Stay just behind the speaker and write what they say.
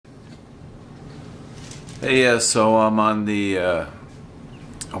Hey, yeah, so I'm on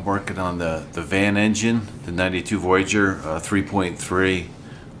I'm working on the van engine, the 92 Voyager 3.3,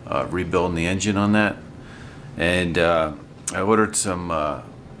 rebuilding the engine on that. And I ordered some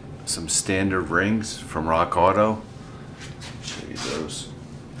standard rings from Rock Auto. Show you those.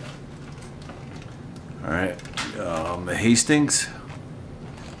 Alright, Hastings.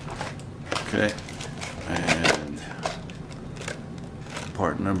 Okay, and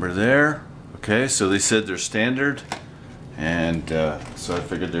part number there. Okay, so they said they're standard, and so I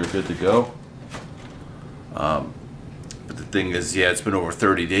figured they're good to go. But the thing is, yeah, it's been over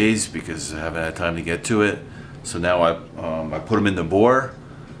 30 days because I haven't had time to get to it. So now I put them in the bore,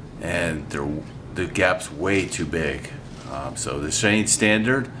 and the gap's way too big. So this ain't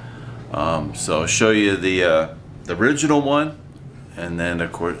standard. So I'll show you the original one, and then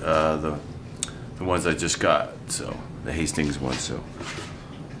of course the ones I just got. So the Hastings one. So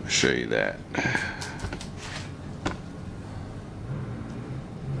I'll show you that.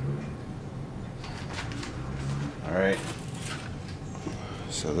 All right.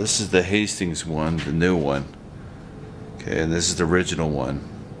 So this is the Hastings one, the new one. Okay, and this is the original one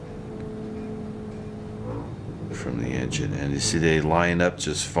from the engine, and you see they line up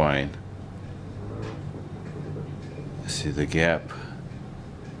just fine. See the gap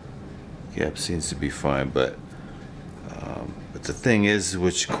seems to be fine, but the thing is,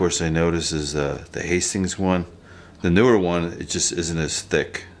 which of course I notice, is the Hastings one, the newer one, it just isn't as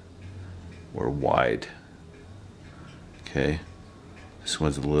thick or wide. Okay, this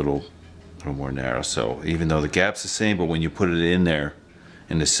one's a little more narrow. So even though the gap's the same, but when you put it in there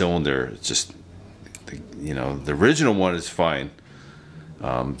in the cylinder, it's just, you know, the original one is fine.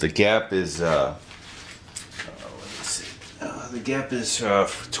 The gap is let me see. The gap is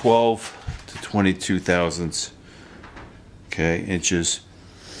 12 to 22 thousandths, okay, inches.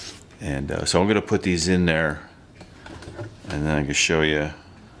 And so I'm gonna put these in there, and then I can show you.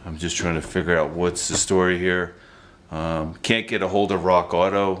 I'm just trying to figure out what's the story here. Can't get a hold of Rock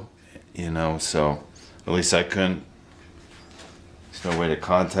Auto, you know, so at least I couldn't. There's no way to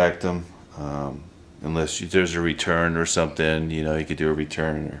contact them unless there's a return or something, you know, you could do a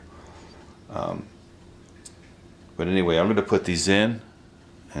return. Or, but anyway, I'm going to put these in,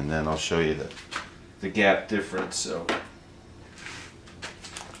 and then I'll show you the gap difference. So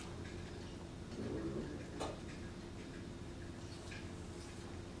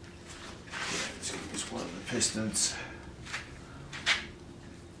let's use one of the pistons.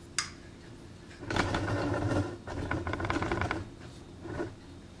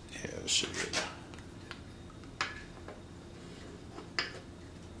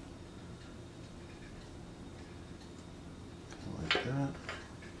 Like that.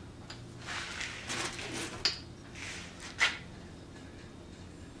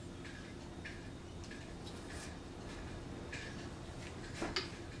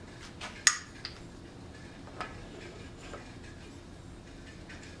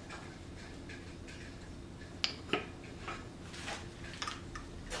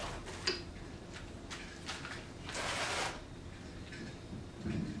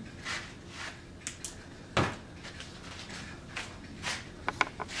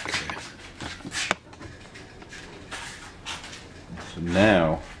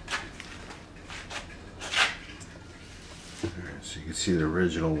 Now, so you can see the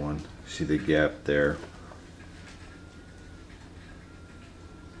original one. See the gap there.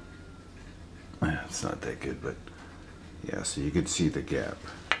 It's not that good, but yeah, so you can see the gap.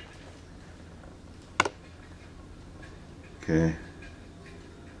 Okay.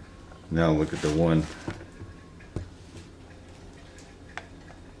 Now look at the one.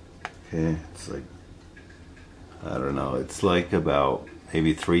 Okay, it's like, I don't know, it's like about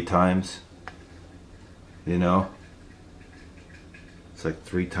maybe 3 times, you know? It's like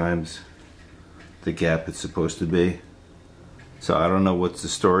 3 times the gap it's supposed to be. So I don't know what the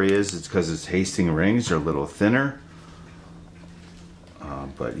story is. It's because it's Hastings rings are a little thinner.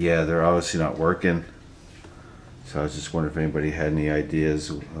 But yeah, they're obviously not working. So I was just wondering if anybody had any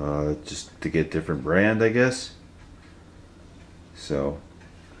ideas, just to get different brand, I guess. So,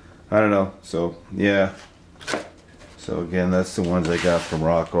 I don't know. So, yeah. So again, that's the ones I got from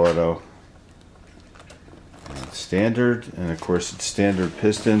Rock Auto. Standard, and of course it's standard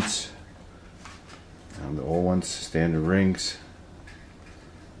pistons. And the old ones, standard rings.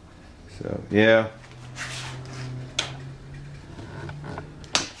 So yeah.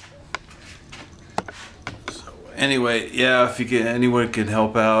 So anyway, yeah, if you can, anyone can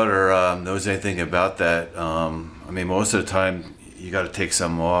help out or knows anything about that. I mean, most of the time you got to take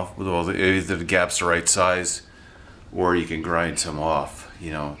some off with all either the gap's the right size, or you can grind some off,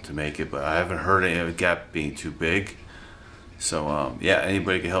 you know, to make it, but I haven't heard any of the gap being too big. So yeah,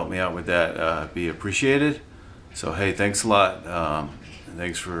 anybody can help me out with that, be appreciated. So hey, thanks a lot.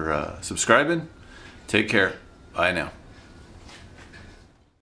 Thanks for subscribing. Take care. Bye now.